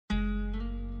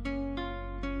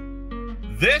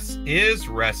This is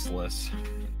Restless.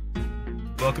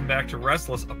 Welcome back to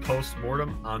Restless, a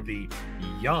post-mortem on the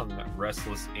young,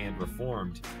 restless, and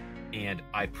reformed. And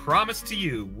I promise to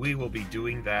you, we will be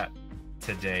doing that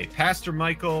today. Pastor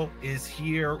Michael is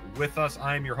here with us.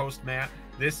 I am your host, Matt.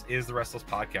 This is the Restless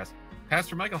Podcast.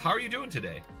 Pastor Michael, how are you doing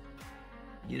today?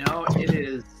 You know,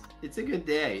 it's a good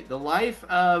day. The life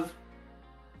of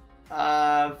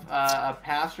a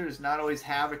pastor does not always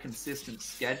have a consistent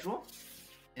schedule.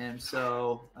 And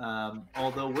so,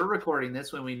 although we're recording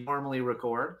this when we normally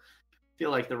record, I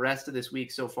feel like the rest of this week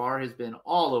so far has been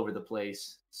all over the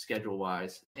place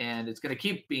schedule-wise. And it's going to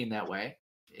keep being that way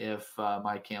if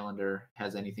my calendar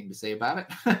has anything to say about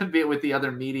it, be it with the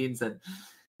other meetings and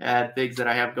things that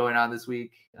I have going on this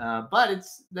week. But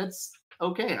that's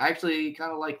okay. I actually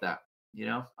kind of like that. You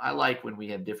know, I like when we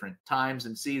have different times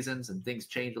and seasons and things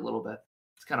change a little bit.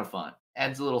 It's kind of fun.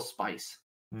 Adds a little spice.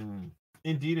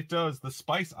 Indeed it does. The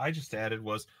spice I just added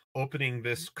was opening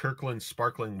this Kirkland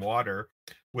sparkling water,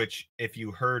 which if you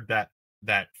heard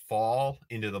that fall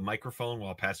into the microphone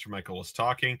while Pastor Michael was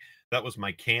talking, that was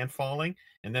my can falling.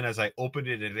 And then as I opened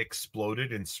it, it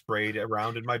exploded and sprayed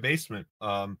around in my basement.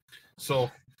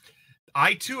 So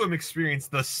I too am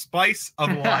experiencing the spice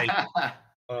of life.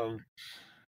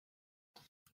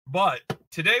 But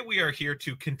today we are here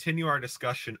to continue our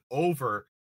discussion over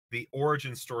the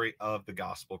origin story of the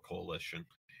Gospel Coalition.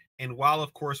 And while,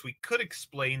 of course, we could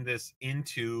explain this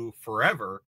into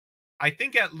forever, I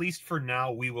think at least for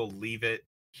now, we will leave it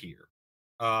here.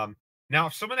 Now,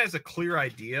 if someone has a clear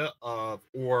idea of,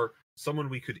 or someone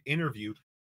we could interview,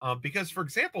 because, for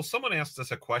example, someone asked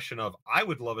us a question of, I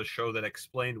would love a show that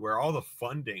explained where all the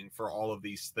funding for all of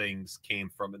these things came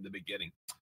from in the beginning.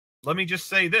 Let me just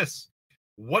say this.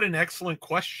 What an excellent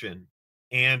question,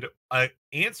 and an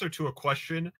answer to a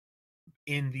question.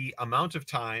 In the amount of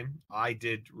time I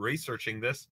did researching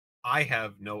this, I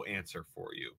have no answer for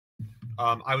you.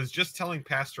 I was just telling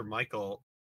Pastor Michael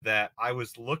that I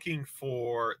was looking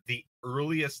for the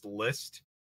earliest list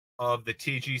of the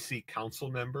TGC council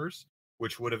members,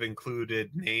 which would have included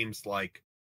names like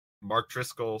Mark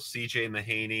Driscoll, C.J.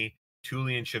 Mahaney,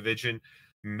 Tullian Tchividjian,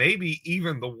 maybe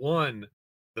even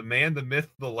the man, the myth,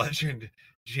 the legend,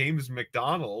 James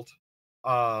McDonald.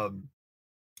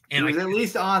 And he was at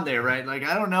least on there, right? Like,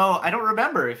 I don't know. I don't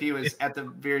remember if he was at the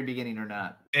very beginning or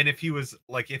not. And if he was,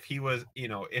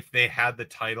 if they had the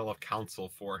title of counsel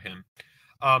for him.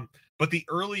 But the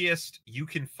earliest you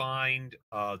can find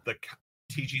the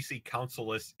TGC council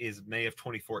list is May of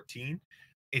 2014.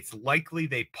 It's likely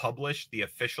they published the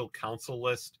official council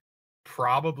list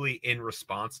probably in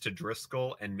response to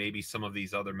Driscoll and maybe some of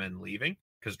these other men leaving,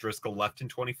 because Driscoll left in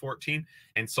 2014.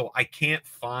 And so I can't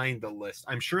find the list.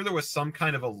 I'm sure there was some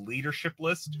kind of a leadership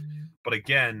list, but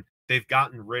again, they've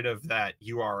gotten rid of that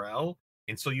URL.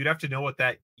 And so you'd have to know what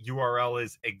that URL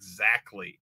is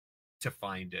exactly to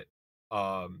find it.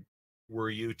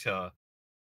 Were you to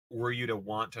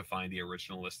want to find the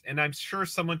original list. And I'm sure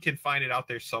someone can find it out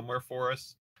there somewhere for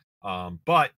us.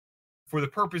 But for the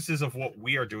purposes of what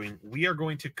we are doing, we are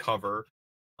going to cover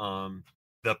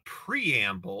the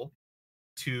preamble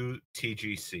to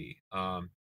TGC.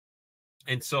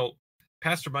 And so,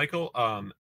 Pastor Michael,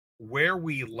 where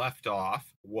we left off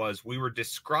was we were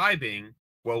describing,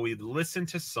 we listened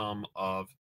to some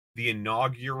of the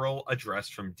inaugural address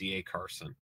from D.A.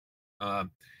 Carson.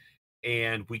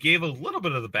 And we gave a little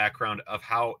bit of the background of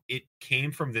how it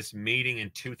came from this meeting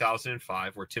in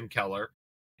 2005 where Tim Keller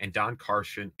and Don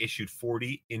Carson issued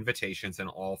 40 invitations and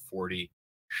all 40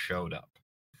 showed up.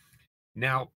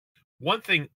 Now, one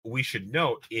thing we should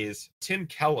note is Tim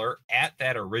Keller at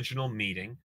that original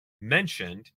meeting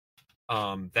mentioned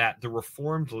that the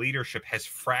Reformed leadership has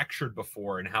fractured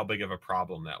before and how big of a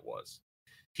problem that was.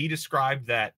 He described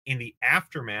that in the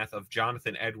aftermath of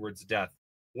Jonathan Edwards' death,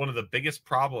 one of the biggest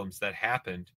problems that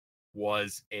happened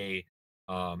was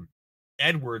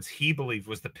Edwards, he believed,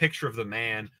 was the picture of the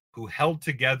man who held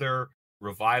together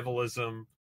revivalism,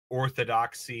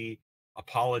 orthodoxy,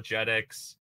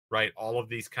 apologetics, right? All of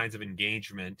these kinds of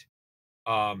engagement.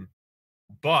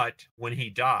 But when he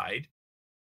died,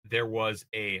 there was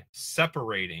a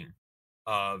separating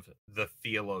of the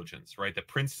theologians, right? The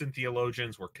Princeton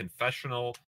theologians were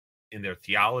confessional in their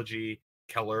theology.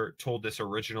 Keller told this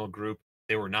original group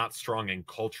they were not strong in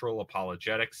cultural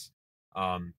apologetics.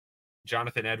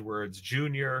 Jonathan Edwards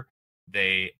Jr.,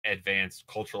 they advanced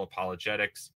cultural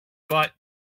apologetics, but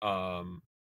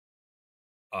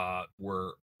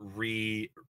were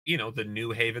the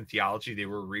New Haven theology, they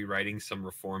were rewriting some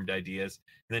Reformed ideas.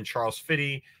 And then Charles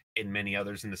Finney and many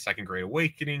others in the Second Great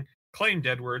Awakening claimed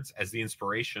Edwards as the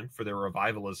inspiration for their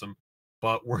revivalism,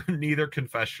 but were neither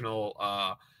confessional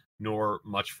nor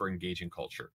much for engaging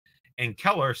culture. And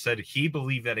Keller said he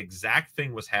believed that exact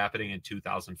thing was happening in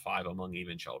 2005 among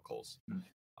evangelicals.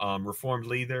 Reformed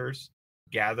leaders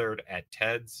gathered at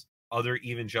TEDs. Other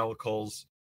evangelicals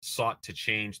sought to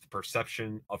change the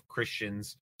perception of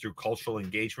Christians through cultural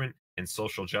engagement and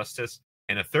social justice.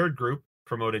 And a third group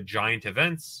promoted giant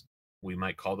events, we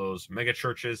might call those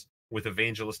megachurches, with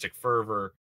evangelistic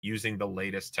fervor using the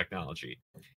latest technology.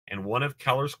 And one of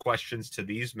Keller's questions to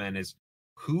these men is,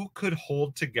 who could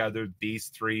hold together these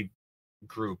three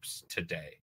groups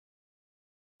today?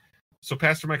 So,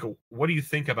 Pastor Michael, what do you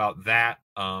think about that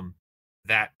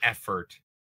that effort,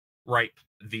 right?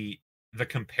 The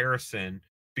comparison,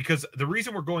 because the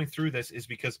reason we're going through this is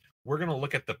because we're going to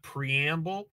look at the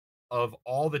preamble of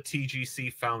all the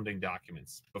TGC founding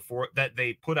documents before that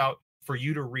they put out for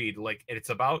you to read. Like, it's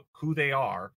about who they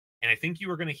are, and I think you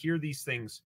are going to hear these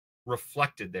things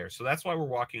reflected there. So that's why we're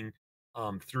walking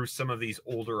through some of these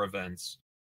older events.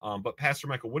 But Pastor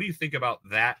Michael, what do you think about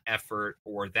that effort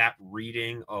or that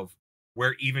reading of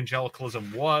where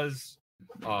evangelicalism was,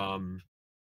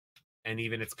 and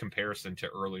even its comparison to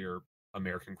earlier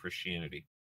American Christianity?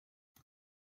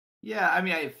 Yeah, I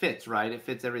mean, it fits, right? It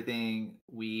fits everything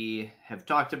we have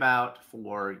talked about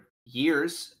for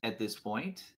years at this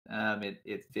point.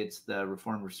 It fits the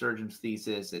Reformed Resurgence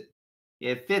thesis.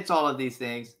 It fits all of these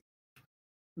things.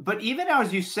 But even now,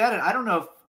 as you said it, I don't know if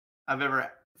I've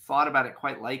ever thought about it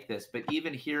quite like this, but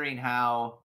even hearing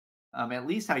how, at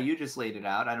least how you just laid it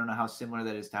out, I don't know how similar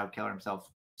that is to how Keller himself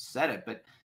said it, but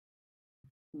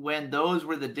when those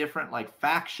were the different like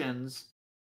factions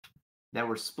that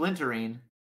were splintering,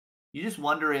 you just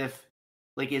wonder if,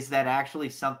 like, is that actually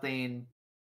something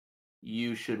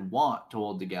you should want to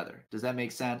hold together? Does that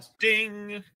make sense?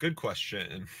 Ding! Good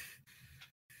question.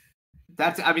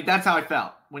 That's how I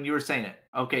felt when you were saying it.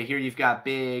 Okay, here you've got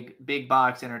big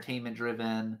box, entertainment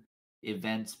driven,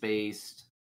 events based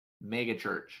mega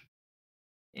church.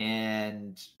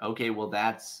 And okay, well,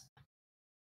 that's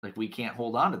like, we can't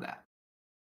hold on to that.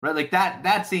 Right? Like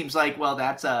that seems like, well,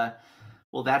 that's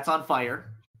on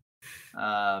fire.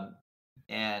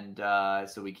 And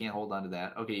so we can't hold on to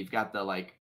that. Okay, you've got the,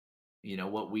 like,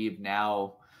 what we've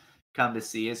now come to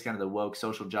see as kind of the woke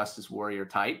social justice warrior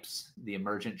types, the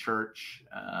emergent church,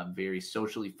 very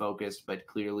socially focused, but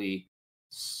clearly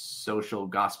social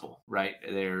gospel, right?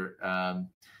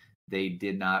 They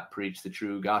did not preach the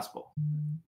true gospel.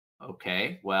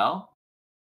 Okay, well,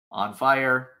 on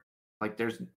fire, like,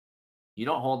 you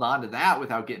don't hold on to that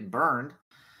without getting burned.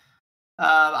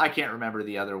 I can't remember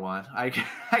the other one. I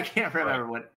can't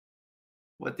remember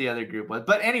what the other group was.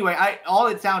 But anyway, all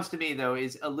it sounds to me though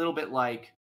is a little bit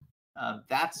like,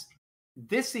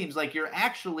 this seems like you're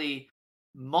actually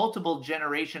multiple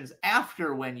generations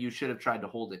after when you should have tried to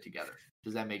hold it together.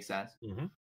 Does that make sense?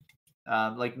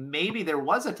 Mm-hmm. Like, maybe there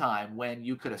was a time when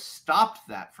you could have stopped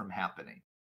that from happening,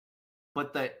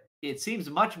 but it seems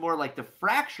much more like the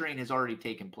fracturing has already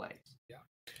taken place. Yeah.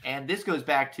 And this goes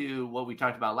back to what we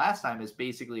talked about last time, is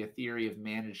basically a theory of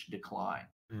managed decline.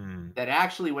 That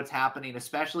actually what's happening,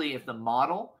 especially if the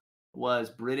model was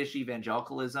British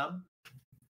evangelicalism,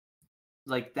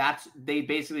 like, they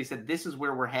basically said, this is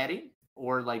where we're heading,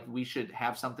 or like, we should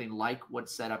have something like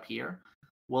what's set up here.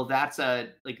 Well, that's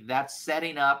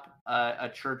setting up a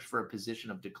church for a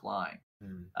position of decline.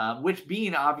 Which,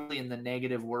 being obviously in the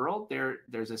negative world,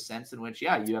 there's a sense in which,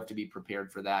 yeah, you have to be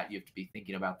prepared for that. You have to be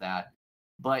thinking about that.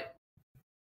 But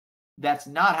that's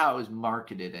not how it was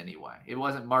marketed anyway. It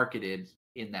wasn't marketed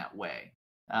in that way.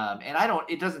 And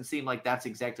it doesn't seem like that's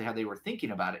exactly how they were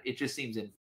thinking about it. It just seems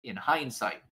in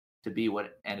hindsight to be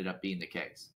what ended up being the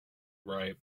case.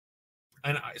 Right.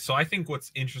 And so I think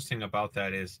what's interesting about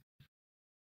that is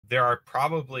there are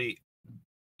probably,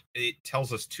 it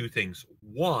tells us two things.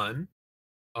 One,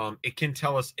 it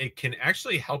can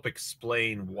actually help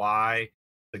explain why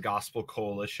the Gospel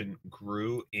Coalition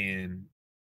grew in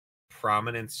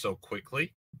prominence so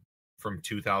quickly from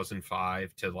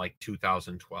 2005 to like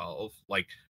 2012. Like,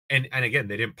 and again,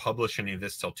 they didn't publish any of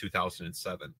this till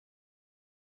 2007,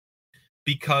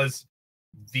 because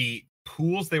the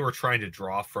pools they were trying to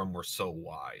draw from were so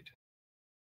wide,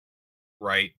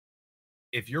 right?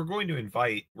 If you're going to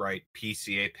invite, right,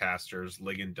 PCA pastors,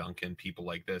 Ligon Duncan, people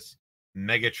like this,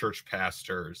 mega church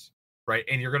pastors, right,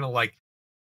 and you're gonna, like,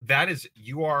 that is,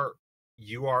 you are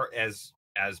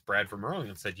as Brad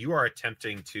Vermeulen said, you are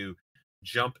attempting to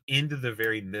jump into the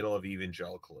very middle of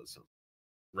evangelicalism,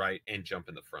 right, and jump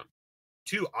in the front.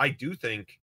 Two, I do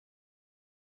think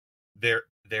there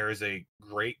is a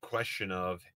great question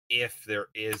of if there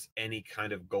is any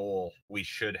kind of goal we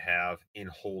should have in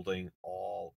holding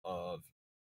all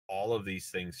of these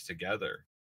things together.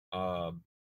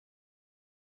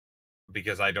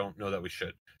 because I don't know that we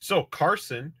should. So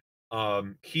Carson,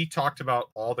 he talked about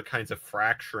all the kinds of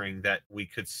fracturing that we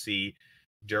could see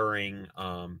during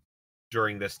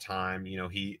during this time. You know,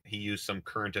 he used some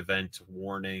current event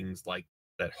warnings like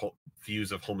that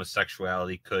views of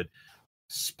homosexuality could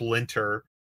splinter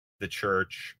the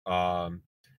church,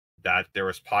 that there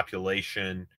was the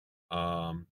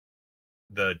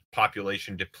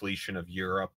population depletion of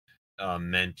Europe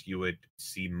meant you would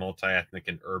see multi-ethnic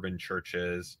and urban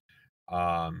churches.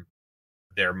 Um,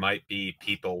 there might be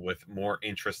people with more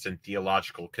interest in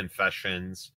theological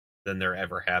confessions than there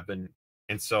ever have been.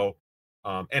 And so,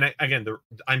 again,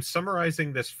 I'm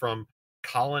summarizing this from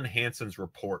Colin Hansen's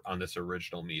report on this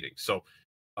original meeting. So,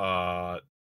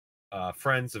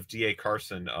 friends of D.A.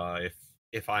 Carson,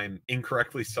 if I'm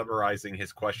incorrectly summarizing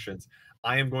his questions,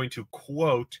 I am going to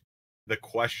quote the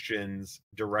questions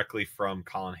directly from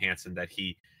Colin Hansen that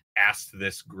he asked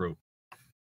this group.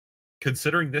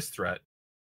 Considering this threat,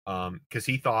 because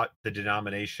he thought the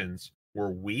denominations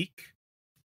were weak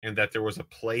and that there was a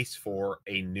place for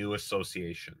a new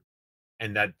association,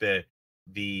 and that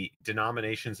the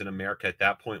denominations in America at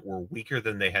that point were weaker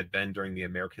than they had been during the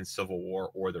American Civil War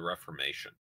or the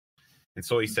Reformation. And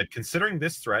so he said, considering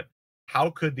this threat, how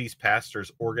could these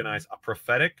pastors organize a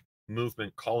prophetic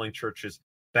movement calling churches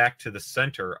back to the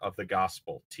center of the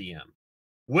gospel, TM?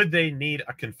 Would they need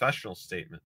a confessional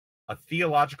statement, a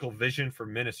theological vision for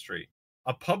ministry,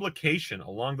 a publication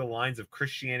along the lines of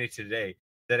Christianity Today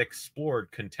that explored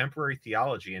contemporary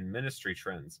theology and ministry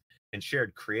trends and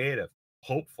shared creative,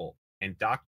 hopeful, and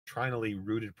doctrinally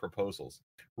rooted proposals,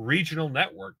 regional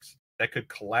networks that could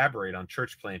collaborate on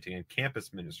church planting and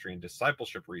campus ministry and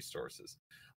discipleship resources,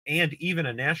 and even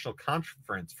a national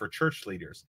conference for church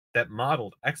leaders that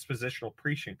modeled expositional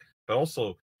preaching, but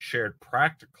also shared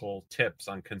practical tips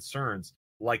on concerns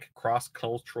like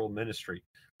cross-cultural ministry?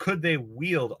 Could they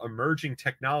wield emerging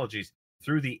technologies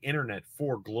through the internet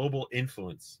for global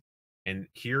influence? And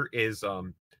here is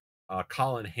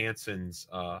Colin Hansen's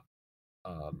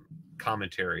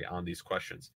commentary on these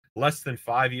questions. Less than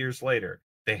 5 years later,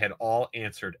 they had all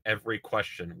answered every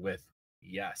question with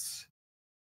yes.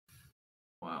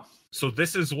 Wow. So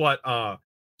this is what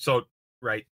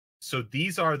so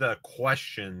these are the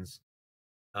questions,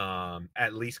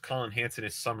 at least Colin Hansen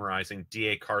is summarizing,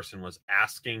 D.A. Carson was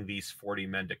asking these 40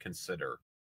 men to consider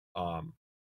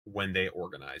when they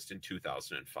organized in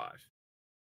 2005.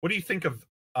 What do you think of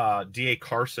D.A.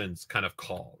 Carson's kind of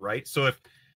call, right? So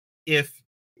if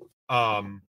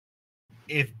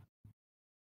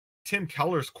Tim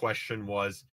Keller's question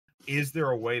was, is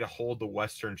there a way to hold the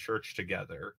Western Church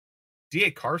together? D.A.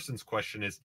 Carson's question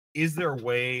is there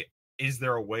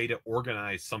a way to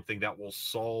organize something that will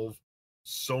solve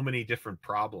so many different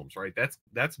problems, right?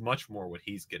 That's much more what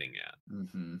he's getting at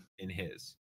in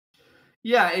his.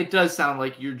 Yeah, it does sound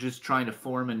like you're just trying to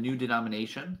form a new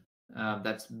denomination.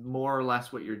 That's more or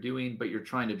less what you're doing, but you're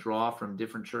trying to draw from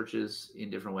different churches in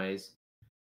different ways.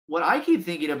 What I keep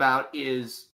thinking about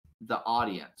is the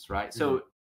audience, right? So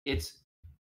it's,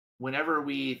 whenever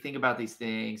we think about these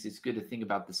things, it's good to think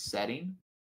about the setting.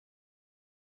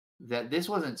 That this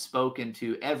wasn't spoken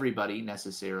to everybody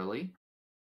necessarily.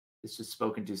 This was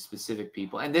spoken to specific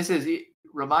people. And this is,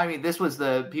 remind me, this was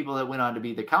the people that went on to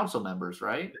be the council members,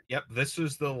 right? Yep. This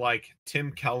is the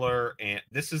Tim Keller, and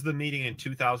this is the meeting in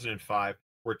 2005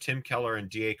 where Tim Keller and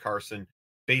D.A. Carson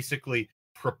basically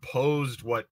proposed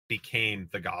what became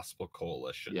the Gospel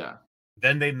Coalition. Yeah.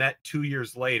 Then they met 2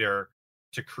 years later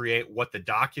to create what the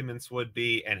documents would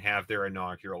be and have their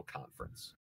inaugural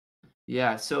conference.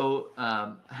 Yeah. So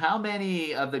how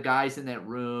many of the guys in that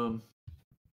room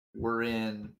were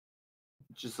in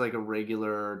just like a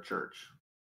regular church?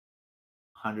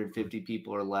 150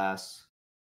 people or less?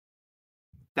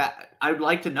 That I'd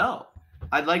like to know.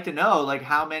 I'd like to know, like,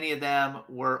 how many of them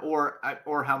were,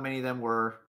 or how many of them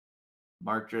were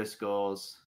Mark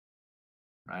Driscoll's,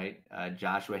 right?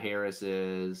 Joshua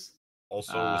Harris's.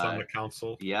 Also was on the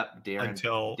council. Yep,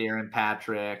 Darren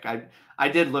Patrick. I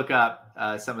did look up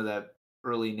some of the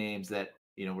early names that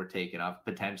were taken off.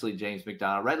 Potentially James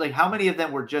McDonald, right? Like, how many of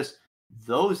them were just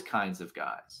those kinds of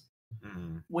guys?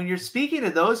 When you're speaking to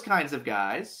those kinds of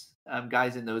guys,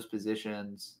 guys in those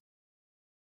positions,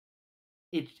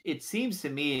 it seems to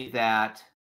me that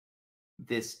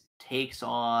this takes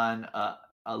on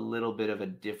a little bit of a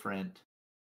different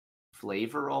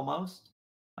flavor almost.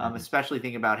 Especially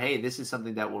thinking about, hey, this is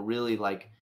something that will really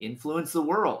influence the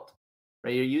world,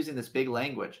 right? You're using this big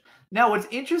language. Now, what's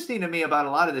interesting to me about a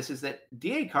lot of this is that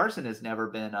D.A. Carson has never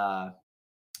been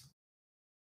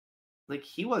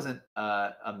he wasn't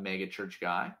a mega church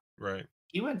guy. Right.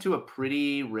 He went to a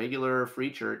pretty regular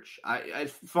free church.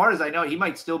 As far as I know, he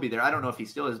might still be there. I don't know if he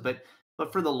still is, but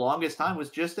for the longest time was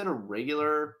just at a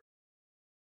regular,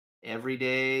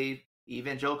 everyday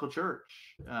evangelical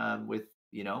church, with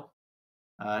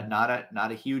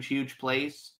not a huge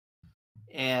place,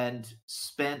 and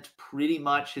spent pretty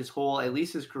much his whole, at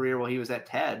least his career while he was at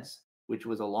Ted's, which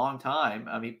was a long time.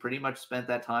 He pretty much spent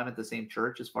that time at the same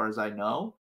church, as far as I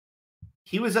know.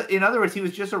 He was, in other words, he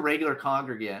was just a regular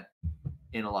congregant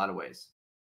in a lot of ways.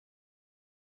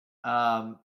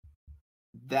 So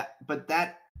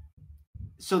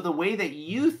the way that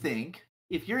you think,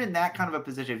 if you're in that kind of a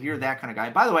position, if you're that kind of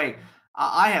guy, by the way,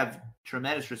 I have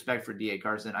tremendous respect for D.A.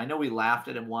 Carson. I know we laughed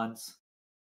at him once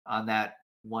on that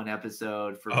one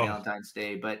episode for Valentine's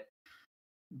Day, but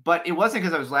it wasn't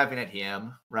because I was laughing at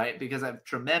him, right? Because I have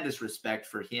tremendous respect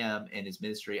for him and his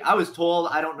ministry. I was told,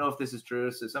 I don't know if this is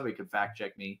true, so somebody could fact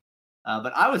check me,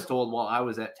 but I was told while I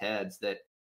was at Ted's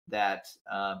that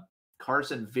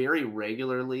Carson very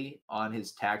regularly on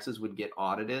his taxes would get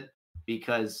audited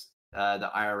because the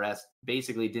IRS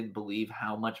basically didn't believe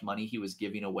how much money he was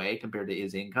giving away compared to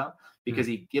his income, because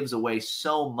he gives away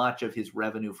so much of his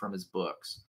revenue from his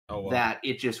books. That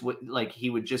it just would, like, he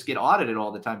would just get audited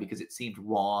all the time because it seemed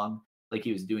wrong, like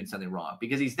he was doing something wrong,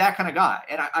 because he's that kind of guy.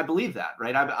 And I believe that,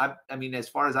 right? I mean, as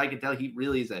far as I can tell, he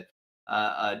really is a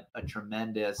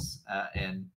tremendous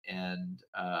and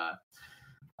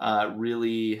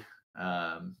really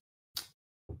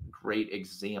great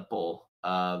example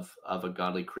of a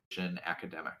godly Christian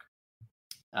academic.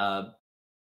 But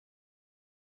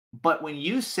when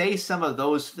you say some of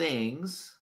those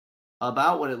things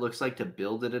about what it looks like to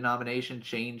build a denomination,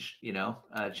 change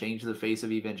the face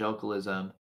of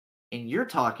evangelicalism, and you're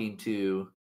talking to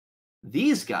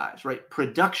these guys, right?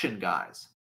 Production guys.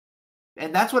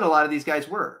 And that's what a lot of these guys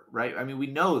were, right? I mean, we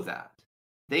know that.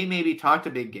 They maybe talked a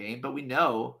big game, but we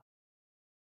know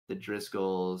the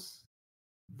Driscolls,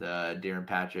 the Darren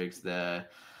Patricks,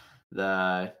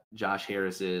 the Josh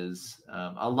Harrises,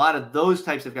 a lot of those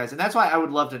types of guys. And that's why I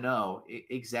would love to know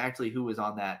exactly who was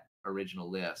on that original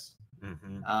list.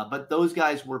 But those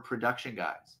guys were production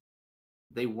guys.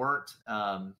 They weren't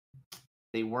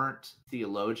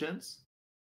theologians.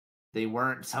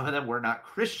 Some of them were not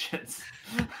Christians.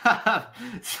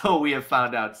 So we have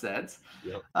found out since.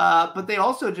 Yep. But they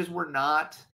also just were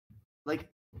not, like,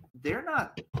 they're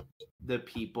not the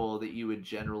people that you would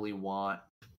generally want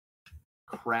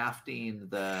crafting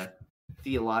the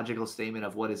theological statement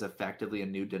of what is effectively a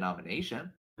new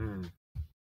denomination.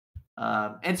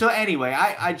 And so anyway,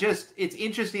 I just, it's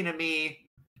interesting to me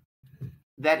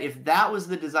that if that was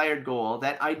the desired goal,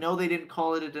 that I know they didn't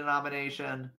call it a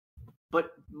denomination,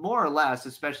 but more or less,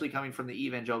 especially coming from the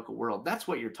evangelical world, that's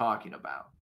what you're talking about.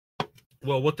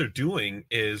 Well, what they're doing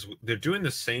is they're doing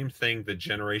the same thing the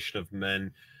generation of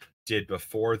men did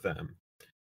before them.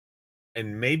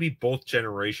 And maybe both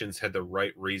generations had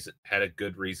a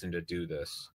good reason to do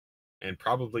this. And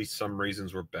probably some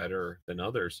reasons were better than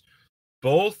others.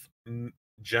 Both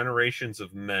generations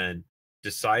of men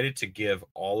decided to give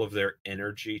all of their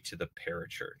energy to the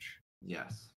parachurch.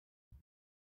 Yes.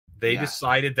 They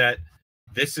decided that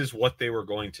this is what they were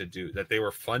going to do, that they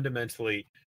were fundamentally...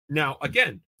 Now,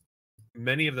 again,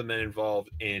 many of the men involved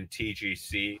in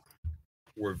TGC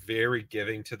were very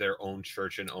giving to their own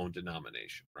church and own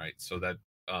denomination, right? So that,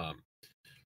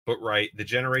 but right, the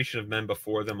generation of men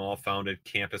before them all founded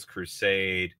Campus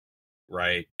Crusade,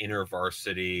 right?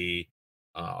 InterVarsity,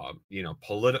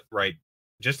 right?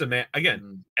 Just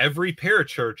every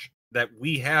parachurch that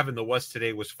we have in the West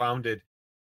today was founded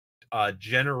a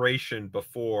generation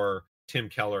before Tim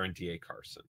Keller and D.A.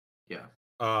 Carson. Yeah.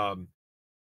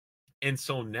 And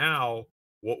so now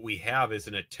what we have is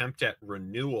an attempt at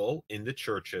renewal in the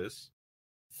churches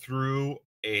through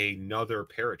another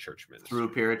parachurch ministry.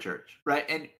 Through parachurch, right?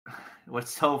 And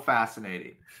what's so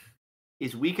fascinating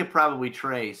is we could probably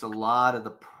trace a lot of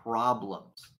the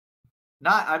problems.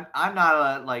 I'm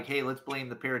not like, hey, let's blame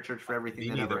the parachurch for everything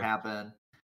that ever happened.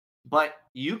 But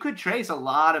you could trace a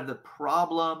lot of the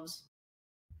problems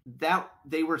that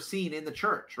they were seeing in the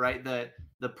church, right?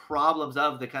 The problems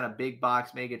of the kind of big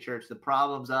box mega church, the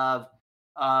problems of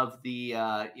the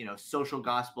social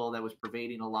gospel that was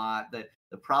pervading a lot,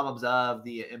 the problems of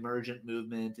the emergent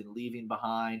movement and leaving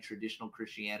behind traditional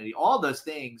Christianity, all those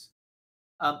things.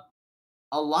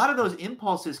 A lot of those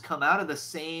impulses come out of the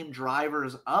same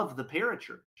drivers of the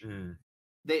parachurch.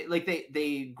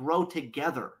 They grow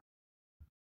together.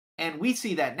 And we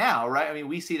see that now, right? I mean,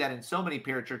 we see that in so many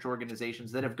parachurch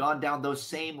organizations that have gone down those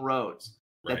same roads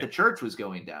that the church was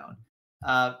going down.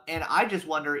 And I just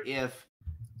wonder if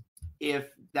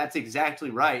that's exactly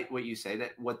right, what you say,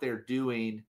 that what they're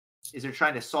doing is they're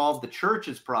trying to solve the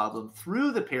church's problem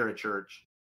through the parachurch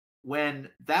when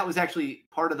that was actually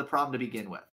part of the problem to begin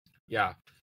with. Yeah.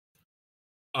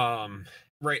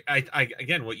 Right. I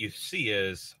again, what you see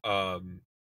is, and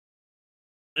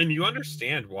you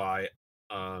understand why,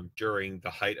 during the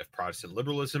height of Protestant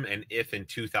liberalism, and if in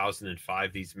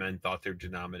 2005 these men thought their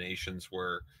denominations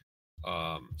were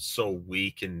so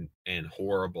weak and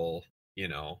horrible, you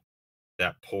know,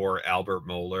 that poor Albert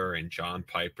Mohler and John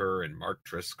Piper and Mark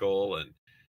Driscoll and,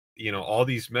 you know, all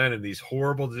these men in these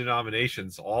horrible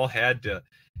denominations all had to,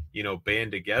 you know,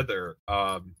 band together.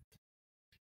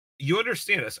 You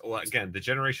understand this, well, again, the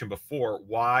generation before,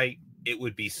 why it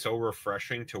would be so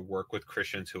refreshing to work with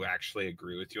Christians who actually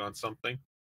agree with you on something,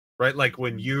 right? Like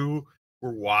when you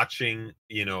were watching,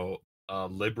 you know,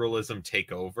 liberalism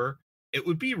take over, it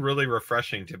would be really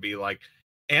refreshing to be like,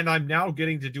 and I'm now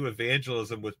getting to do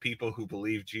evangelism with people who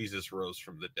believe Jesus rose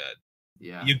from the dead.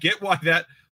 Yeah. You get why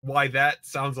that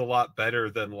sounds a lot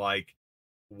better than like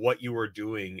what you were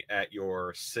doing at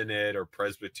your synod or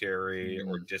presbytery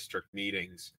or district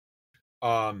meetings.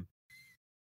 The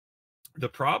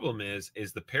problem is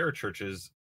the parachurches,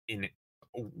 in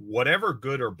whatever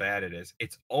good or bad it is,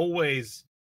 it's always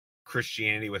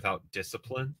Christianity without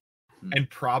discipline. And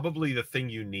probably the thing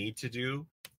you need to do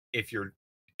if your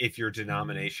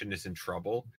denomination is in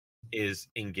trouble is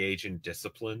engage in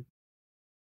discipline.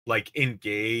 Like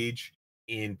engage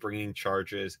in bringing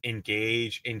charges,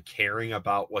 engage in caring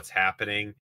about what's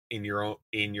happening in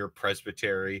your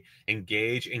presbytery,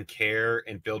 engage in care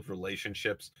and build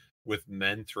relationships with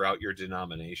men throughout your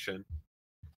denomination.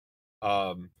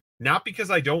 Not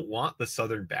because I don't want the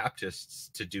Southern Baptists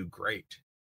to do great,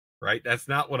 right? That's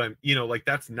not what I'm, you know, like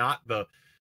that's not the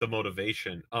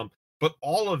motivation. But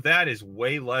all of that is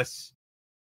way less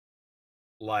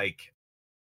like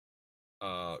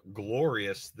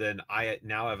glorious than I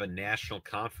now have a national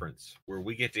conference where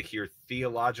we get to hear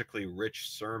theologically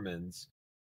rich sermons,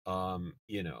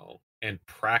 you know, and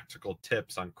practical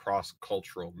tips on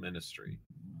cross-cultural ministry.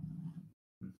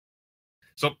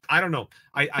 So I don't know.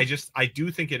 I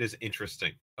do think it is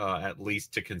interesting, at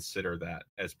least to consider that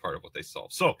as part of what they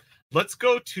solve. So let's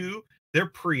go to their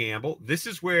preamble. This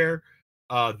is where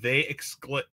they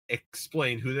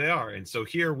explain who they are. And so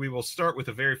here we will start with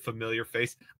a very familiar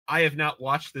face. I have not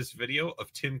watched this video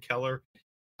of Tim Keller.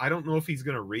 I don't know if he's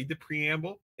going to read the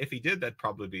preamble. If he did, that'd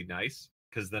probably be nice,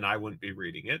 because then I wouldn't be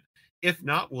reading it. If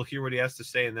not, we'll hear what he has to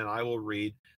say, and then I will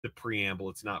read the preamble.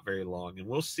 It's not very long, and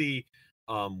we'll see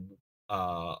how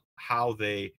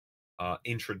they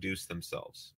introduce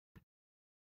themselves.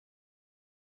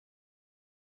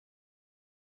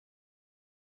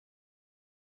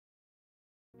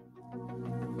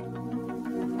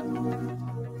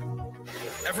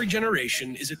 Every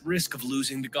generation is at risk of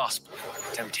losing the gospel.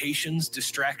 Temptations,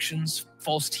 distractions,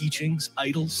 false teachings,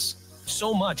 idols.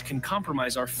 So much can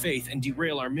compromise our faith and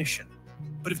derail our mission.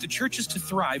 But if the church is to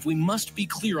thrive, we must be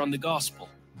clear on the gospel,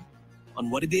 on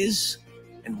what it is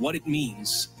and what it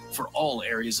means for all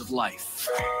areas of life.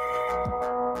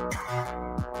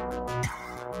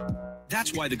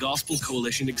 That's why the Gospel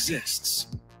Coalition exists.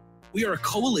 We are a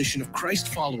coalition of Christ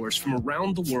followers from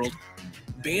around the world,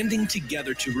 banding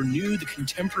together to renew the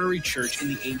contemporary church in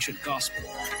the ancient gospel.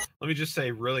 Let me just say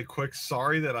really quick,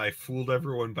 sorry that I fooled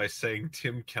everyone by saying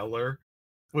Tim Keller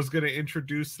was going to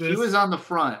introduce this. He was on the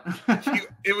front.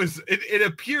 It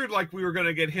appeared like we were going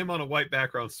to get him on a white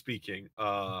background speaking.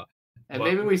 And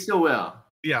maybe we still will.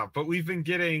 Yeah, but we've been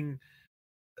getting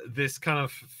this kind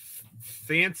of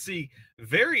fancy,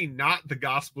 very not the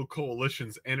Gospel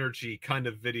Coalition's energy kind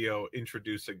of video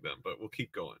introducing them, but we'll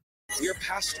keep going. We are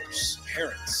pastors,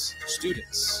 parents,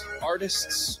 students,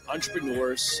 artists,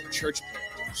 entrepreneurs, church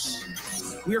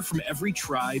planters. We are from every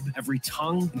tribe, every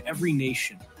tongue, and every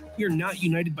nation. We are not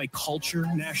united by culture,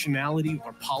 nationality,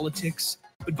 or politics,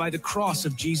 but by the cross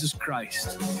of Jesus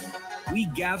Christ. We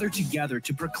gather together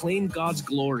to proclaim God's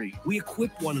glory. We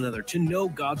equip one another to know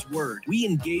God's word. We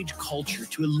engage culture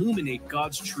to illuminate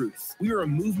God's truth. We are a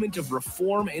movement of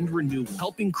reform and renewal,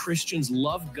 helping Christians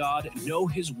love God, know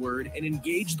his word, and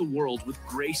engage the world with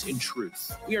grace and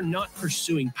truth. We are not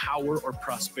pursuing power or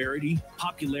prosperity,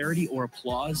 popularity or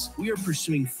applause. We are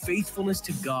pursuing faithfulness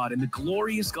to God and the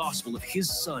glorious gospel of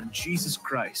his Son, Jesus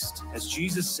Christ. As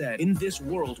Jesus said, in this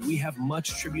world we have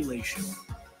much tribulation.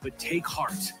 But take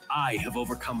heart, I have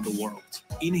overcome the world.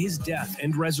 In his death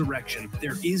and resurrection,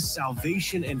 there is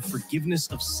salvation and forgiveness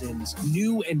of sins,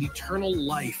 new and eternal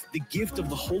life, the gift of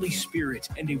the Holy Spirit,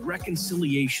 and a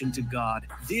reconciliation to God.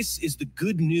 This is the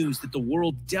good news that the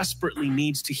world desperately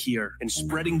needs to hear, and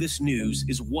spreading this news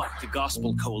is what the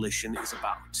Gospel Coalition is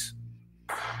about.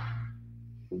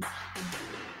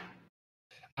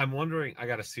 I'm wondering. I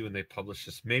got to see when they published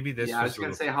this. Maybe this. Yeah, I was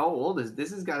gonna say, how old is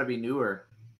this? Has got to be newer.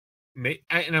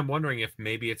 And I'm wondering if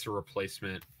maybe it's a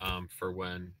replacement for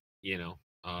when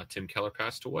Tim Keller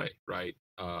passed away, right?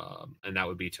 And that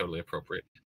would be totally appropriate.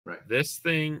 Right. This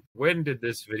thing. When did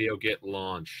this video get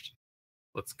launched?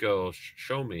 Let's go.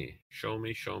 Show me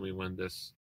when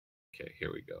this. Okay,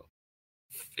 here we go.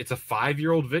 It's a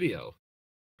 5-year-old video.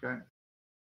 Okay.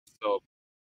 So,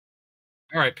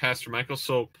 all right, Pastor Michael.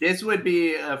 So this would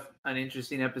be an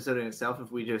interesting episode in itself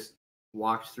if we just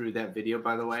walked through that video,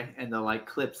 by the way, and the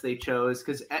clips they chose,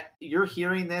 because you're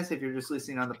hearing this if you're just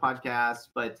listening on the podcast,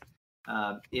 but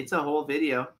it's a whole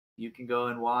video you can go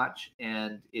and watch,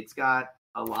 and it's got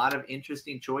a lot of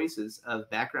interesting choices of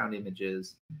background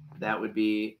images that would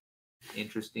be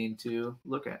interesting to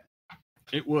look at.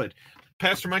 It would.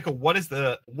 Pastor Michael, what is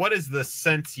the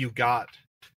sense you got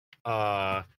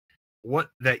what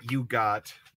you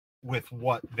got with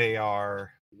what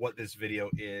this video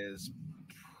is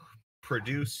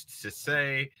produced to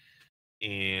say,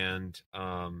 and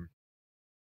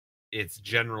its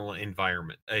general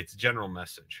environment, its general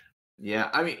message?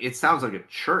 Yeah, I mean, it sounds like a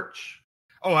church.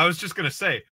 Oh, I was just gonna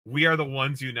say, we are the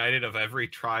ones united of every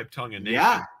tribe, tongue, and nation.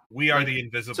 Yeah, we are the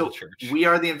invisible church. We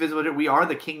are the invisible church. We are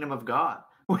the kingdom of God.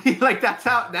 That's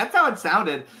how it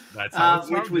sounded. That's how it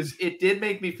sounded. Which was, it did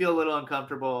make me feel a little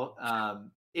uncomfortable.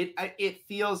 It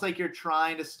feels like you're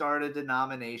trying to start a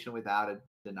denomination without a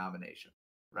denomination,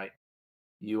 right?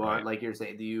 You are, like you're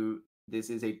saying, this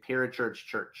is a parachurch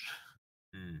church.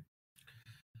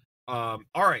 All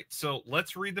right, so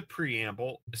let's read the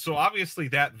preamble. So obviously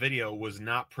that video was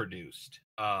not produced,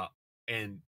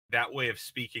 and that way of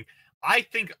speaking, I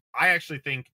actually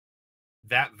think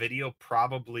that video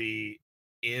probably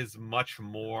is much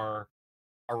more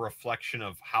a reflection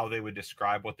of how they would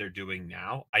describe what they're doing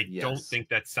now. I don't think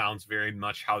that sounds very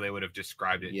much how they would have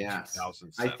described it in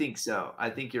 2007. I think so.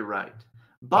 I think you're right.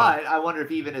 But I wonder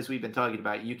if, even as we've been talking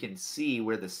about, you can see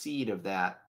where the seed of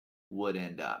that would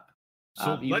end up.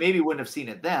 So you maybe wouldn't have seen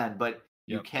it then, but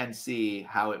you can see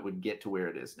how it would get to where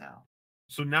it is now.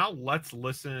 So now let's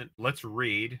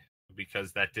read,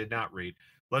 because that did not read.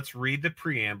 Let's read the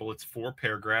preamble. It's 4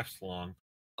 paragraphs long.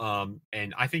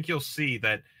 And I think you'll see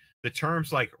that the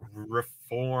terms like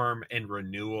reform and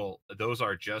renewal, those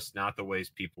are just not the ways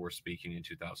people were speaking in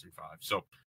 2005. So,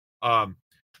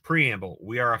 preamble: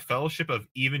 we are a fellowship of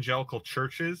evangelical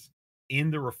churches in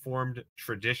the Reformed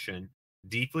tradition,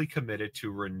 deeply committed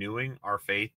to renewing our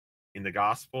faith in the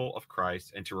gospel of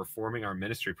Christ and to reforming our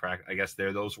ministry practice. I guess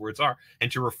there those words are,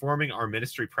 and to reforming our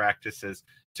ministry practices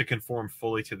to conform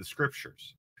fully to the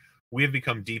scriptures. We have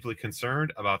become deeply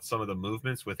concerned about some of the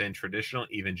movements within traditional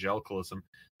evangelicalism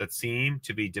that seem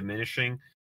to be diminishing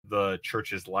the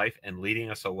church's life and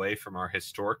leading us away from our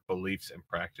historic beliefs and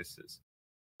practices.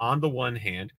 On the one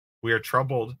hand, we are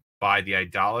troubled by the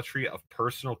idolatry of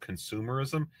personal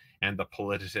consumerism and the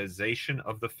politicization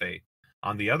of the faith.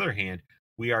 On the other hand,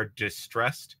 we are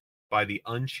distressed by the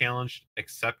unchallenged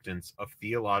acceptance of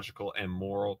theological and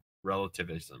moral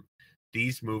relativism.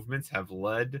 These movements have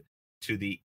led to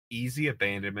the easy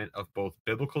abandonment of both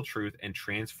biblical truth and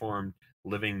transformed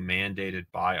living mandated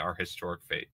by our historic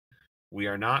faith. We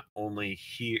not only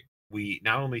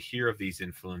hear of these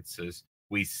influences,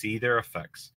 we see their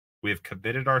effects. We have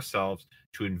committed ourselves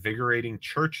to invigorating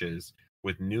churches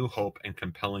with new hope and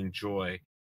compelling joy,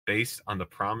 based on the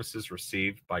promises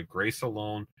received by grace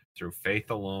alone, through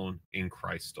faith alone, in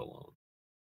Christ alone.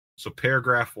 So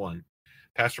paragraph 1.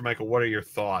 Pastor Michael, what are your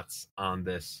thoughts on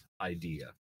this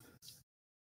idea?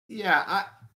 Yeah,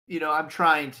 I'm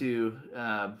trying to,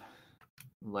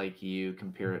 like you,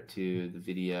 compare it to the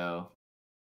video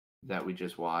that we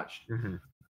just watched.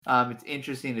 It's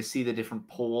interesting to see the different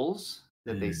poles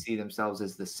that they see themselves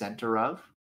as the center of.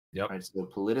 Right? So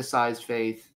politicized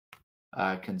faith,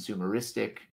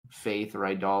 consumeristic faith or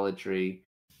idolatry,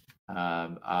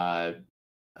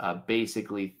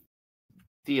 basically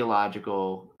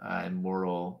theological and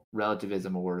moral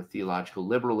relativism or theological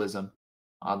liberalism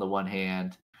on the one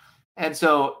hand. And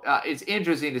so it's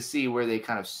interesting to see where they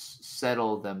kind of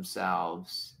settle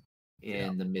themselves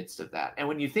in the midst of that. And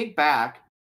when you think back,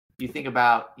 you think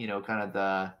about, kind of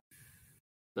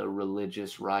the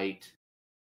religious right,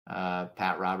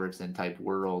 Pat Robertson type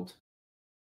world.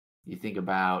 You think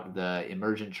about the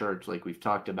emergent church, like we've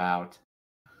talked about.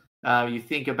 You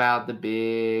think about the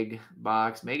big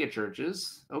box mega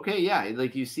churches. Okay, yeah,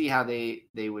 like you see how they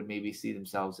would maybe see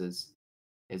themselves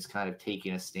as kind of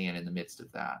taking a stand in the midst of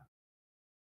that.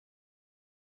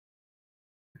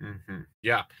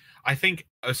 Yeah, I think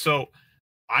so.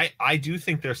 I do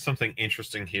think there's something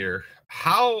interesting here.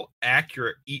 How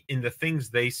accurate in the things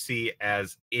they see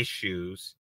as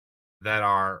issues that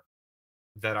are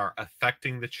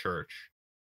affecting the church,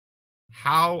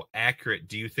 how accurate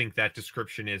do you think that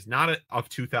description is, not of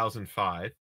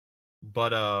 2005,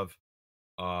 but of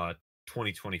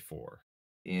 2024?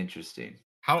 Interesting.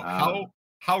 How Um,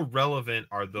 how relevant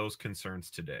are those concerns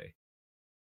today?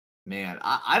 Man,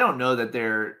 I don't know that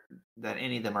that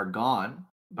any of them are gone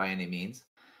by any means.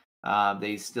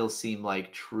 They still seem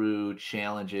like true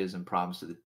challenges and problems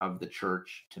of the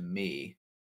church to me.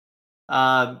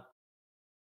 Um,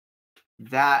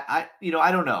 that I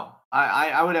don't know.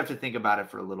 I would have to think about it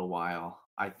for a little while.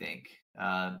 I think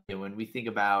when we think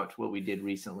about what we did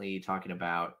recently, talking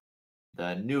about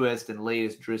the newest and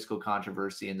latest Driscoll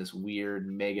controversy and this weird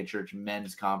mega church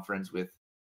men's conference with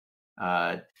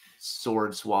uh,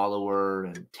 sword swallower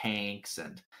and tanks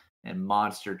and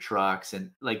monster trucks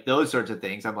and like those sorts of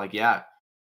things. I'm like, yeah,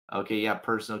 okay, yeah,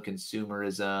 personal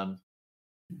consumerism,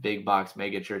 big box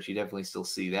mega church. You definitely still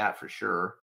see that for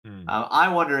sure. Hmm. I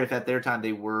wonder if at their time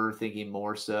they were thinking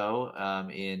more so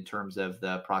in terms of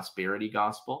the prosperity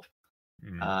gospel.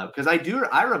 Hmm. Because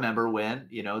I remember when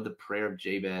the prayer of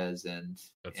Jabez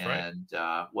That's right.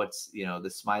 what's the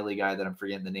smiley guy that I'm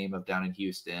forgetting the name of down in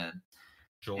Houston.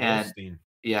 Joel And Osteen.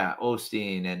 yeah,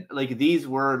 Osteen, and like these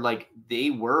were like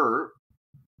they were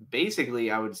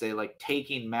basically, I would say, like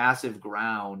taking massive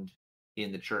ground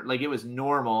in the church. Like it was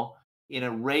normal in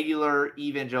a regular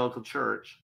evangelical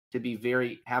church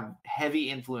to have heavy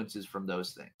influences from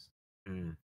those things. Hmm.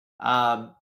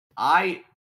 Um, I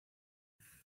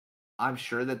I'm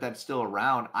sure that that's still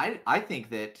around. I think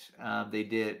that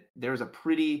there's a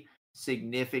pretty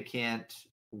significant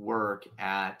work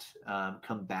at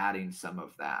combating some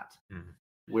of that, Hmm.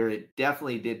 where it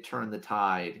definitely did turn the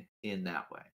tide in that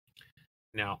way.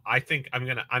 Now, I think I'm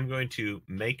going to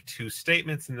make two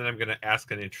statements, and then I'm going to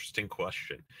ask an interesting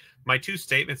question. My two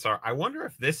statements are: I wonder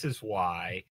if this is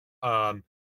why um,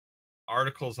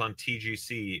 articles on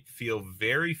TGC feel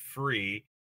very free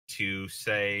to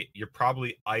say you're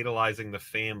probably idolizing the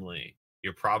family.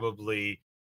 You're probably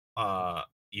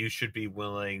you should be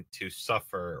willing to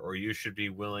suffer, or you should be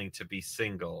willing to be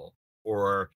single,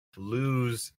 or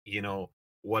lose,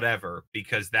 whatever,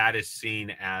 because that is seen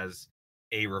as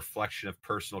a reflection of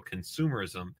personal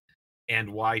consumerism, and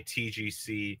why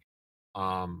TGC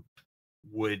um,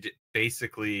 would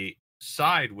basically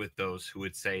side with those who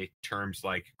would say terms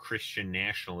like Christian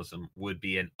nationalism would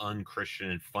be an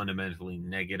unchristian and fundamentally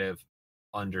negative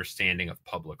understanding of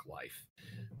public life,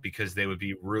 because they would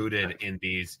be rooted in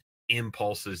these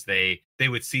impulses. They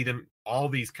would see them, all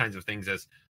these kinds of things, as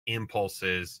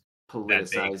impulses that they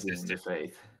Politicizing the existed.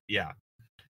 faith. Yeah,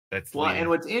 that's Well, and leading.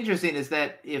 what's interesting is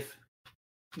that if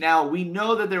now we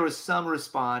know that there was some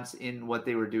response in what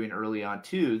they were doing early on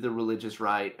to the religious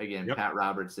right, again, Yep. Pat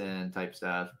Robertson type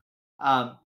stuff.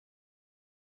 Um,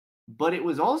 but it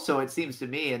was also, it seems to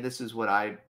me, and this is what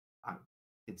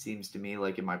it seems to me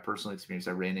like in my personal experience,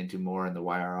 I ran into more in the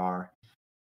YRR.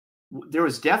 There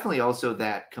was definitely also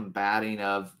that combating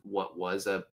of what was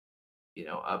a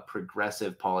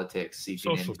progressive politics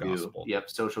seeping Social into gospel.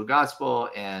 social gospel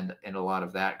and a lot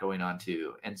of that going on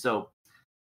too. And so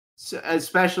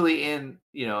especially in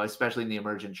especially in the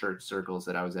emergent church circles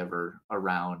that I was ever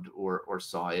around or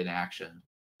saw in action,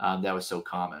 that was so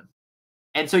common.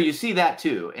 And so you see that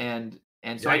too. And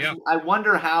so Yeah, yeah. I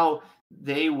wonder how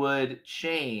they would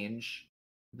change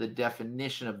the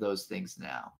definition of those things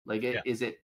now. Like Yeah.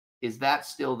 is that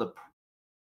still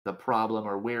the problem,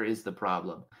 or where is the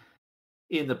problem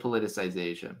in the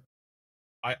politicization?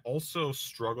 I also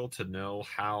struggle to know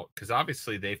how, because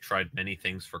obviously they've tried many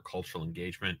things for cultural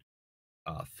engagement,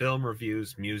 film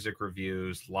reviews, music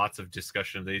reviews, lots of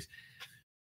discussion of these.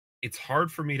 It's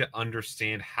hard for me to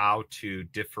understand how to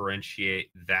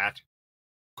differentiate that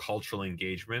cultural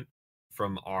engagement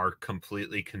from our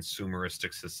completely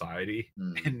consumeristic society,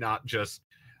 Hmm. and not just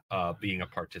being a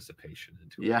participation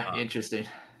into it. Yeah, interesting.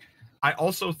 I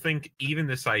also think even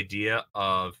this idea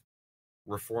of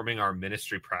reforming our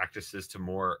ministry practices to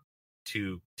more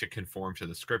to conform to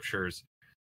the scriptures,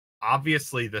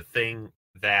 obviously the thing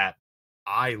that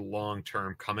I long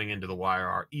term coming into the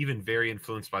YR, even very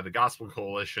influenced by the Gospel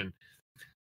Coalition,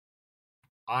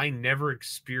 I never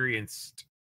experienced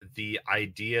the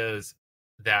ideas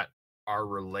that are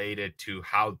related to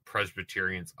how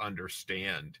Presbyterians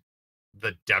understand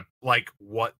the depth, like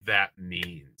what that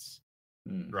means,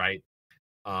 Hmm. right?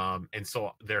 And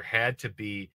so there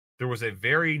was a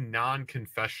very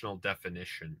non-confessional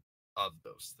definition of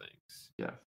those things.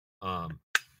 Yeah. Um,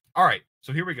 all right,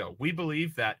 so here we go. We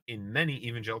believe that in many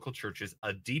evangelical churches,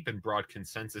 a deep and broad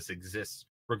consensus exists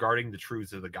regarding the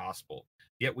truths of the gospel.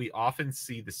 Yet we often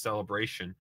see the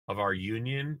celebration of our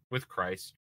union with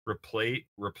Christ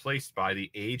replaced by the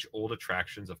age-old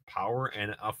attractions of power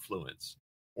and affluence,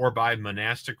 or by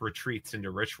monastic retreats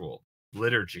into ritual,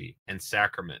 liturgy, and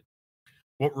sacrament.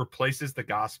 What replaces the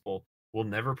gospel will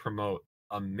never promote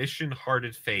a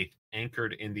mission-hearted faith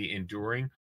anchored in the enduring,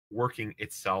 working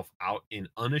itself out in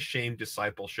unashamed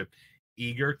discipleship,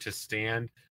 eager to stand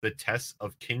the tests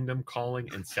of kingdom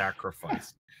calling and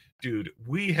sacrifice. Dude,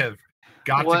 we have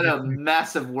got what to get a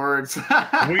mess of words.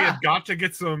 we have got to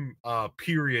get some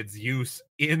periods use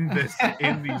in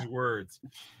these words.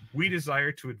 We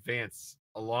desire to advance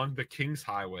along the King's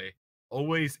Highway,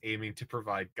 always aiming to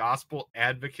provide gospel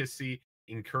advocacy,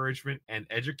 encouragement, and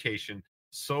education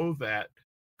so that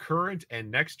current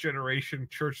and next generation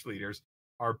church leaders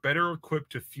are better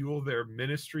equipped to fuel their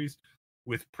ministries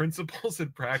with principles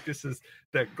and practices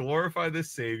that glorify the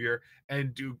Savior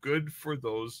and do good for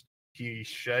those he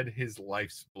shed his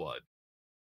life's blood.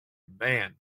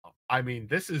 Man, I mean,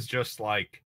 this is just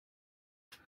like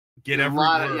get every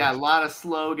word. A lot of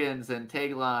slogans and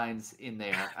taglines in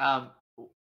there.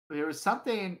 There was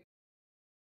something,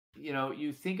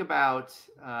 you think about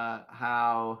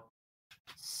how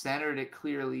centered it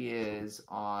clearly is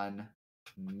on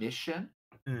mission.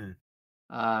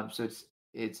 So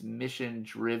it's mission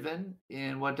driven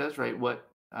in what does, right? What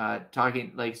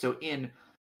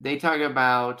they talk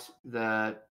about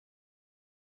the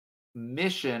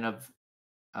mission of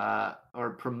or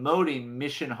promoting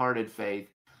mission-hearted faith,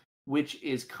 which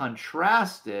is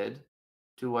contrasted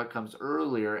to what comes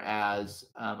earlier as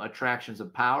attractions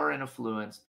of power and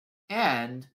affluence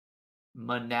and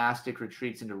monastic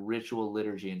retreats into ritual,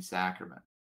 liturgy, and sacrament.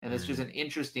 And it's just an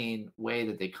interesting way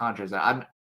that they contrast that.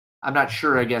 I'm not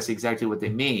sure, I guess, exactly what they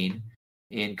mean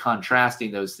in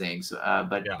contrasting those things,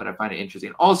 but I find it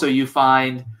interesting. Also, you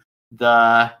find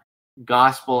the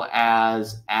gospel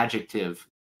as adjective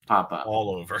pop up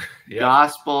all over.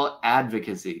 Gospel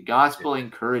advocacy, gospel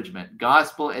encouragement,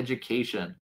 gospel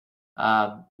education,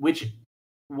 which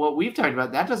what we've talked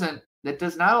about, that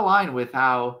does not align with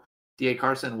how D.A.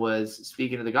 Carson was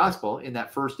speaking of the gospel in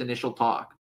that first initial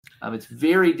talk. It's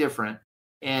very different,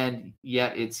 and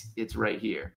yet it's right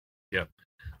here. Yep.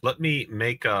 Let me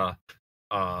make an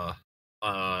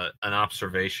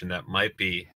observation that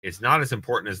is not as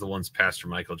important as the ones Pastor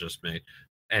Michael just made,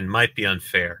 and might be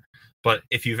unfair. But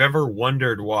if you've ever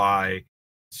wondered why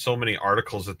so many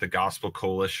articles at the Gospel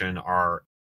Coalition are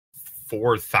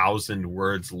 4,000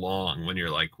 words long, when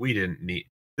you're like,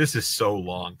 this is so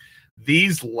long.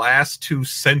 These last two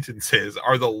sentences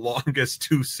are the longest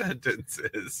two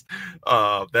sentences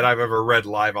that I've ever read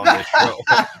live on this show.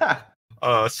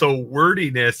 So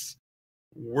wordiness,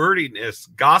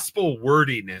 gospel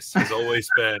wordiness has always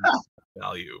been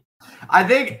value. I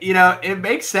think, it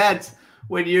makes sense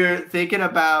when you're thinking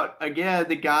about, again,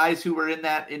 the guys who were in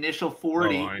that initial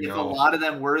 40, if a lot of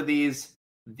them were these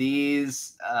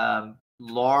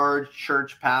large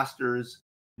church pastors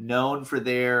known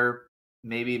for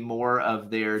maybe more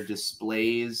of their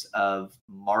displays of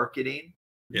marketing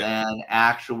than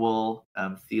actual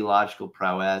theological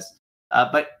prowess.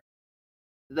 But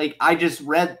like I just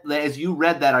read, as you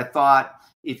read that, I thought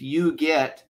if you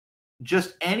get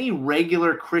just any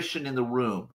regular Christian in the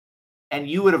room and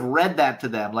you would have read that to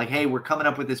them, like, hey, we're coming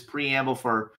up with this preamble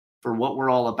for what we're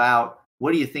all about.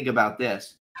 What do you think about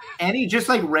this? Any just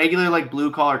like regular, like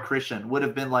blue collar Christian would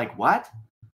have been like, what?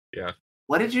 Yeah.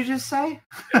 What did you just say?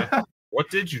 Yeah. What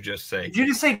did you just say? Did you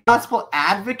just say gospel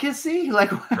advocacy?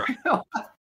 Like, right.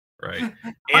 Right.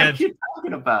 What are you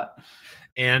talking about?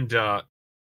 And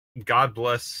God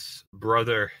bless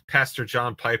brother Pastor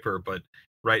John Piper, but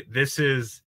right, this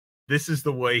is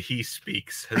the way he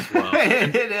speaks as well.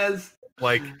 It is.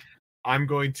 Like, I'm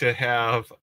going to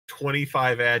have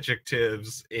 25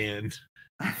 adjectives in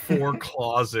 4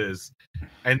 clauses,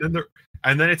 and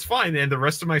then it's fine. And the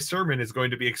rest of my sermon is going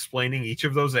to be explaining each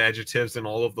of those adjectives and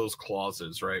all of those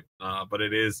clauses, right? But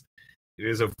it is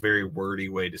a very wordy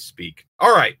way to speak.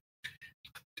 All right,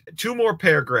 2 more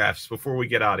paragraphs before we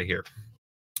get out of here.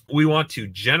 We want to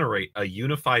generate a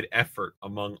unified effort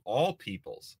among all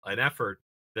peoples, an effort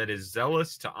that is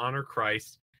zealous to honor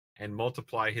Christ and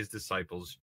multiply his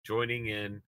disciples, joining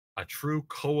in a true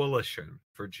coalition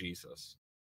for Jesus.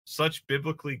 Such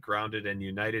biblically grounded and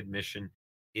united mission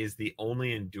is the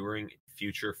only enduring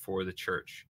future for the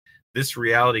church. This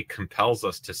reality compels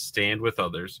us to stand with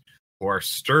others who are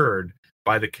stirred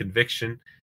by the conviction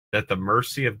that the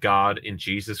mercy of God in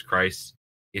Jesus Christ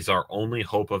is our only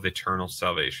hope of eternal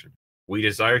salvation. We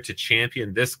desire to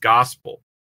champion this gospel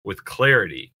with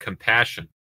clarity, compassion,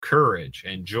 courage,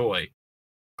 and joy,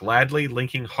 gladly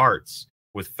linking hearts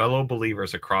with fellow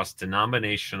believers across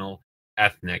denominational,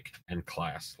 ethnic, and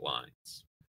class lines.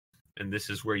 and this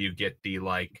is where you get the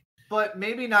like. But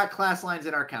maybe not class lines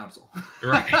in our council.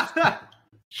 Right.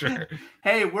 Sure.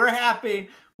 Hey, we're happy.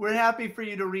 We're happy for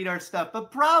you to read our stuff,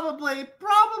 but probably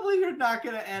you're not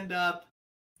going to end up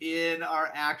in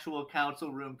our actual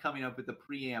council room coming up with the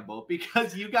preamble,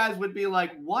 because you guys would be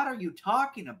like, what are you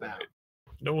talking about? Right.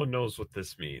 No one knows what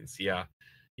this means. Yeah.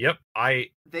 Yep.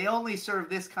 They only serve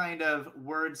this kind of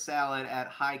word salad at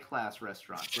high class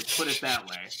restaurants. Let's put it that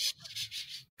way.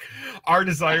 Our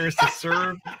desire is to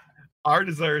serve. Our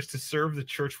desire is to serve the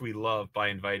church we love by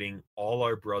inviting all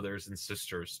our brothers and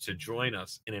sisters to join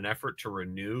us in an effort to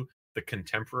renew the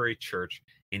contemporary church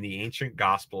in the ancient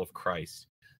gospel of Christ,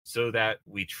 so that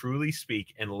we truly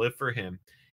speak and live for him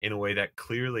in a way that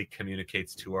clearly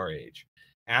communicates to our age.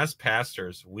 As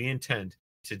pastors, we intend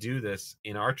to do this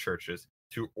in our churches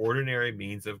through ordinary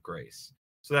means of grace.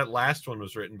 So that last one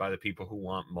was written by the people who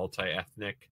want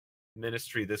multi-ethnic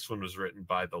ministry. This one was written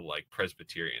by the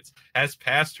Presbyterians. As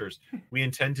pastors, we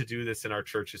intend to do this in our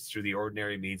churches through the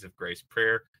ordinary means of grace: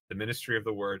 prayer, the ministry of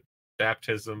the word,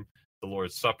 baptism, the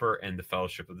Lord's Supper, and the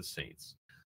fellowship of the saints.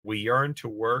 We yearn to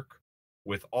work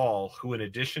with all who, in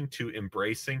addition to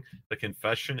embracing the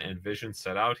confession and vision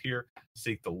set out here,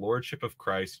 seek the lordship of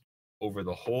Christ over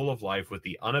the whole of life with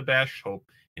the unabashed hope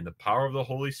in the power of the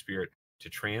Holy Spirit to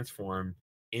transform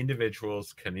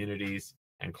individuals, communities,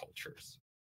 and cultures.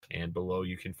 And below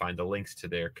you can find the links to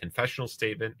their confessional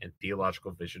statement and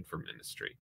theological vision for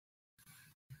ministry.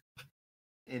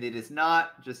 And it is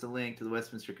not just a link to the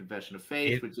Westminster Confession of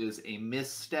Faith, which is a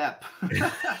misstep.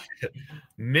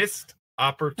 Missed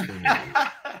opportunity.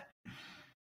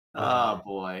 Oh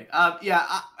boy.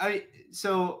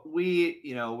 So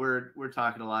we're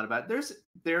talking a lot about,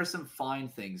 there are some fine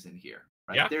things in here,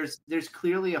 right? Yeah. There's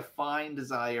clearly a fine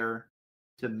desire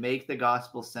to make the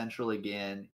gospel central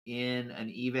again in an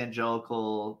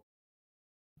evangelical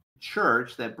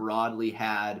church that broadly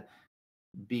had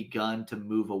begun to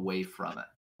move away from it.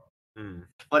 Mm.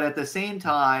 But at the same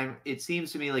time, it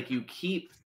seems to me like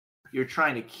you're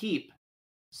trying to keep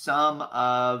some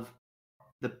of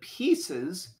the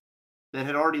pieces that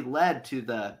had already led to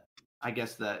the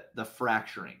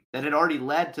fracturing, that had already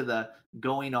led to the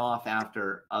going off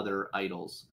after other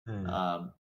idols.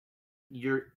 Mm.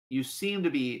 You seem to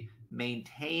be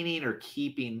maintaining or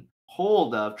trying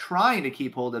to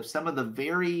keep hold of some of the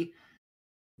very,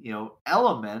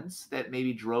 elements that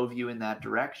maybe drove you in that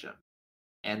direction.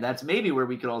 And that's maybe where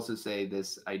we could also say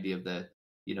this idea of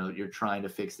you're trying to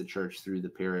fix the church through the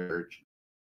parachurch,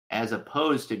 as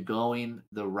opposed to going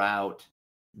the route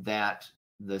that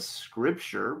the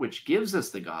scripture, which gives us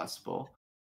the gospel,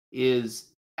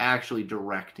 is actually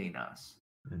directing us.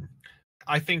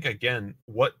 I think, again,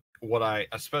 what I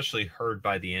especially heard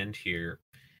by the end here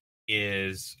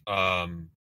is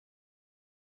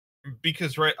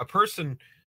because, right, a person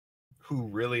who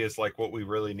really is like, what we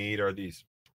really need are these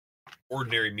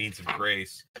ordinary means of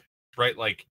grace, right?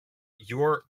 Like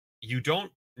you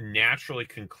don't naturally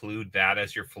conclude that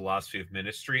as your philosophy of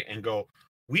ministry and go,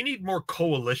 we need more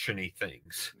coalition-y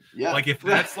things. Yeah. Like if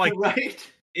that's like, right.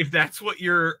 If that's what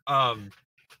you're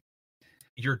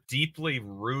deeply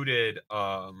rooted,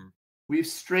 we've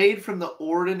strayed from the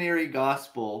ordinary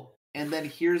gospel, and then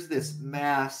here's this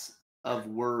mass of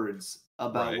words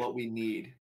about what we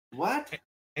need. What?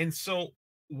 And so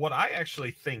what I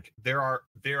actually think, there are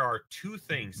two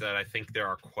things that I think there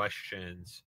are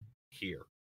questions here.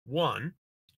 One,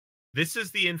 this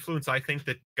is the influence I think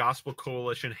that Gospel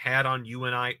Coalition had on you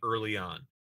and I early on.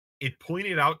 It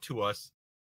pointed out to us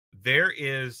there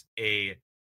is I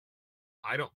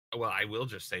will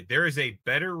just say there is a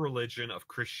better religion of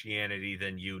Christianity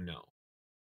than you know.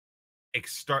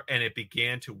 And it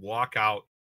began to walk out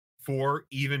for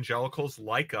evangelicals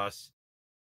like us,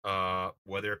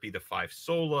 whether it be the five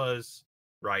solas,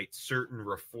 right? Certain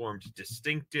reformed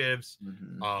distinctives,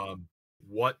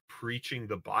 what preaching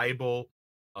the Bible,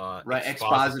 right?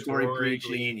 Expository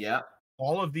preaching, yeah.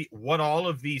 All of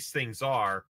these things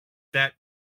are that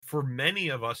for many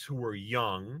of us who were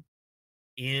young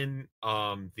in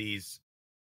these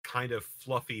kind of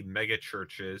fluffy mega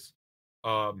churches,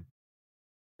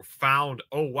 found,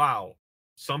 oh wow,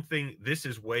 this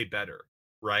is way better,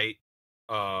 right?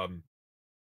 And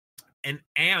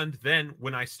then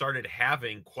when I started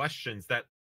having questions that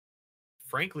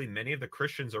frankly many of the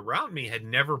Christians around me had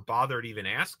never bothered even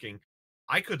asking,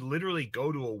 I could literally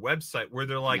go to a website where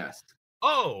they're like, yes.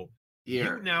 Oh,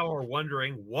 you now are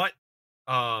wondering what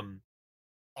all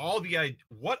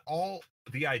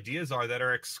the ideas are that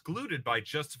are excluded by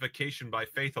justification by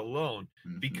faith alone,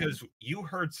 because you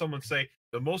heard someone say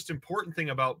the most important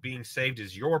thing about being saved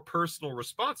is your personal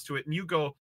response to it, and you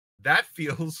go, that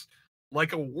feels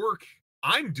like a work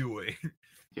I'm doing.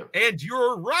 Yep. And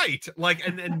you're right. Like,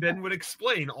 and then would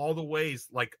explain all the ways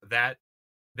like that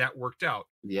worked out.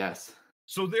 Yes.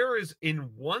 So there is, in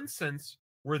one sense,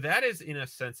 where that is in a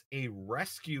sense a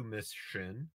rescue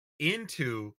mission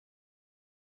into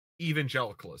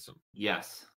evangelicalism.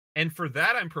 Yes. And for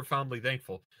that, I'm profoundly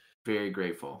thankful. Very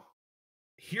grateful.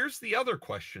 Here's the other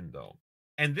question, though.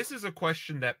 And this is a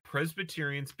question that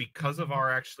Presbyterians, because of our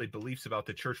actually beliefs about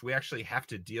the church, we actually have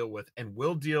to deal with and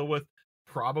will deal with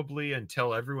probably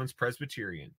until everyone's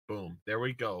Presbyterian. Boom. There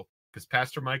we go. Because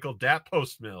Pastor Michael, dat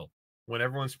post mill, when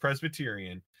everyone's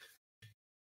Presbyterian.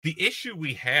 The issue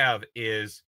we have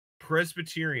is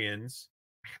Presbyterians,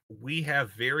 we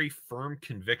have very firm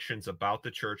convictions about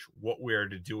the church, what we are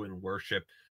to do in worship,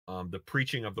 the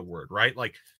preaching of the word, right?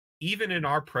 Like, even in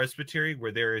our presbytery,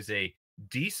 where there is a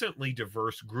decently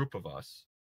diverse group of us,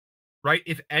 right?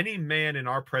 If any man in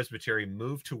our presbytery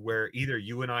moved to where either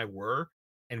you and I were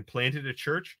and planted a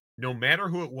church, no matter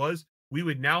who it was, we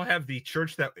would now have the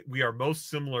church that we are most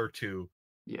similar to.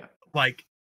 Yeah. Like,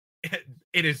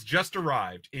 it has just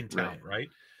arrived in town, right?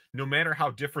 No matter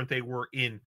how different they were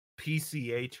in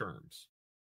PCA terms.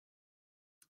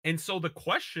 And so the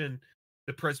question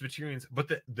the Presbyterians, but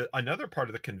the another part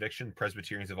of the conviction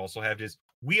Presbyterians have also had is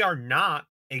we are not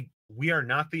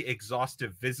the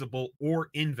exhaustive visible or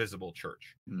invisible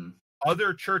church.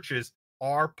 Other churches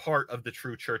are part of the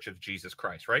true church of Jesus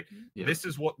Christ, right? Yeah. This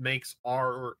is what makes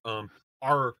our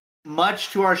much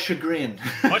to our chagrin.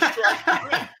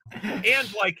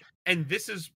 And this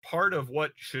is part of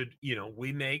what should,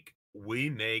 we make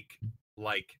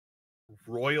like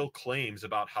royal claims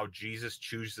about how Jesus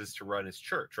chooses to run his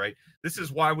church, right? This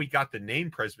is why we got the name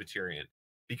Presbyterian,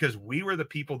 because we were the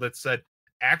people that said,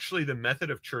 actually, the method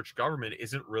of church government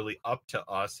isn't really up to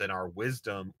us and our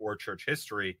wisdom or church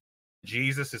history.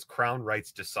 Jesus's crown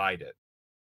rights decide it.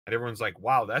 And everyone's like,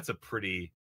 wow, that's a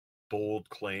pretty bold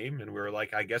claim. And we were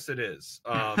like, I guess it is.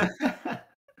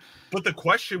 But the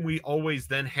question we always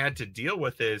then had to deal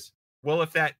with is, well,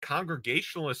 if that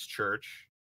Congregationalist church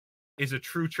is a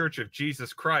true church of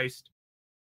Jesus Christ,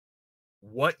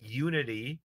 what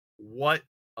unity, what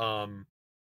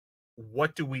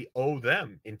do we owe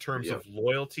them in terms of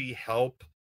loyalty, help,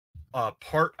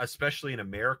 part, especially in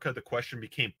America, the question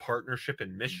became partnership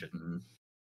and mission.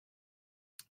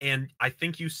 And I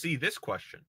think you see this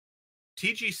question.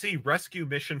 TGC rescue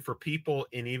mission for people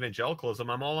in evangelicalism,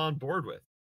 I'm all on board with.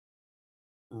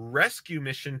 Rescue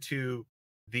mission to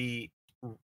the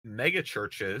mega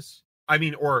churches,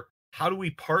 or how do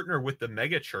we partner with the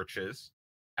mega churches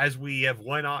as we have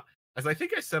went on, as I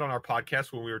think I said on our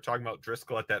podcast when we were talking about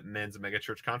Driscoll at that men's mega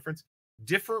church conference,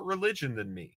 different religion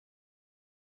than me,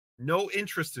 no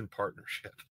interest in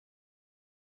partnership,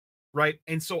 right?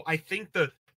 And so I think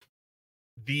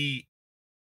it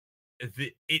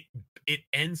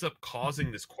ends up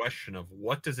causing this question of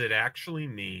what does it actually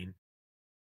mean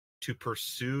to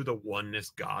pursue the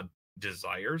oneness God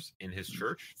desires in his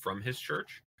church, from his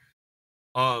church,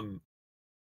 and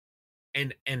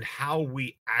how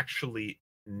we actually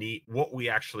need, what we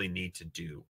actually need to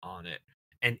do on it.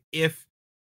 And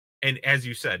as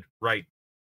you said, right,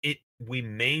 we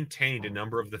maintained a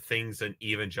number of the things in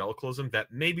evangelicalism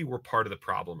that maybe were part of the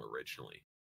problem originally.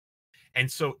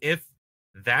 And so if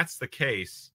that's the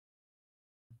case,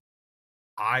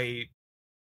 I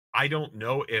don't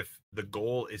know if the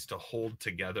goal is to hold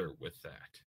together with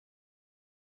that.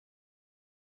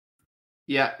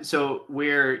 Yeah, so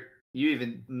where you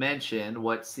even mentioned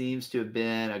what seems to have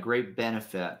been a great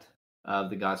benefit of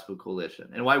the Gospel Coalition,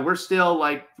 and why we're still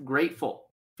grateful,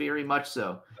 very much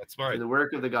so, that's right, for the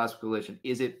work of the Gospel Coalition,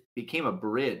 is it became a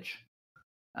bridge.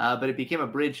 But it became a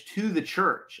bridge to the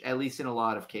church, at least in a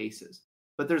lot of cases.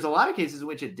 But there's a lot of cases in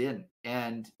which it didn't.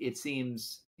 And it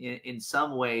seems in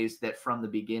some ways that from the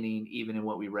beginning, even in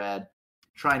what we read,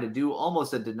 trying to do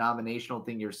almost a denominational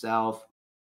thing yourself,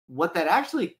 what that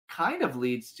actually kind of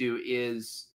leads to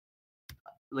is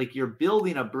you're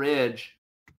building a bridge,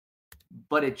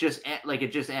 but it just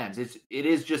ends. It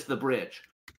is just the bridge.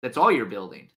 That's all you're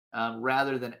building,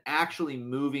 rather than actually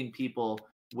moving people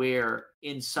where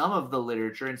in some of the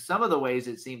literature, in some of the ways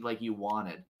it seemed like you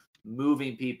wanted,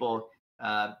 moving people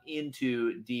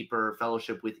into deeper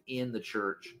fellowship within the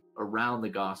church around the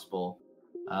gospel,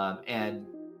 and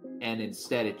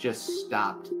instead it just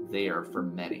stopped there for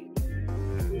many.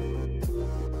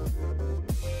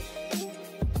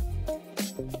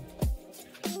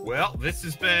 Well, this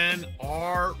has been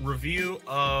our review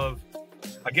of,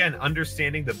 again,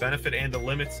 understanding the benefit and the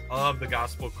limits of the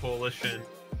Gospel Coalition.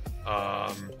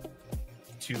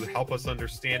 To help us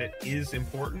understand it is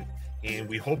important. and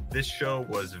we hope this show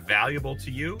was valuable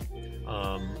to you.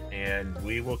 And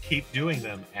we will keep doing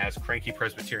them as Cranky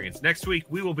Presbyterians. Next week,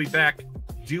 we will be back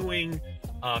doing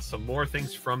some more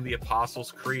things from the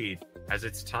Apostles' Creed, as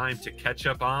it's time to catch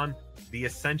up on the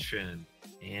Ascension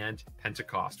and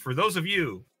Pentecost. For those of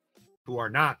you who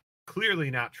are clearly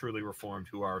not truly Reformed,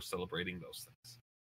 who are celebrating those things.